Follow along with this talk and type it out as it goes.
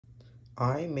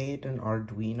I made an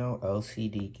Arduino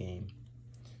LCD game.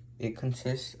 It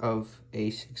consists of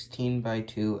a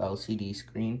 16:2 LCD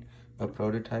screen, a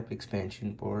prototype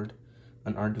expansion board,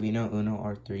 an Arduino Uno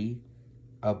R3,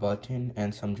 a button,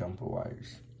 and some jumper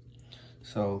wires.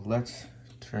 So let's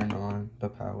turn on the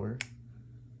power.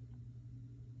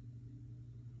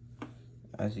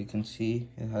 As you can see,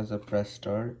 it has a press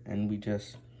start, and we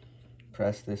just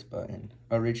press this button.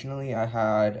 Originally, I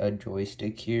had a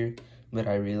joystick here, but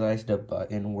I realized the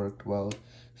button worked well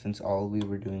since all we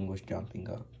were doing was jumping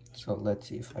up. So let's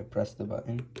see if I press the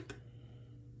button.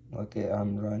 Look,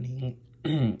 I'm running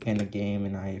in a game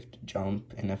and I have to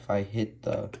jump, and if I hit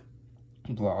the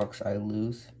blocks, I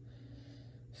lose.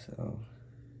 So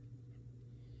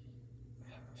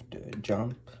I have to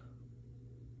jump,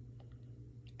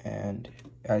 and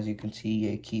as you can see,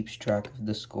 it keeps track of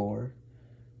the score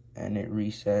and it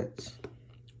resets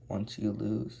once you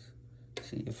lose.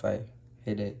 See, if I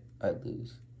hit it, I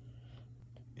lose.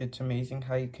 It's amazing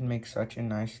how you can make such a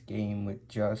nice game with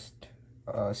just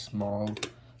a small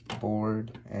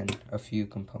board and a few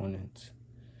components.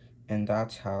 And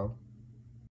that's how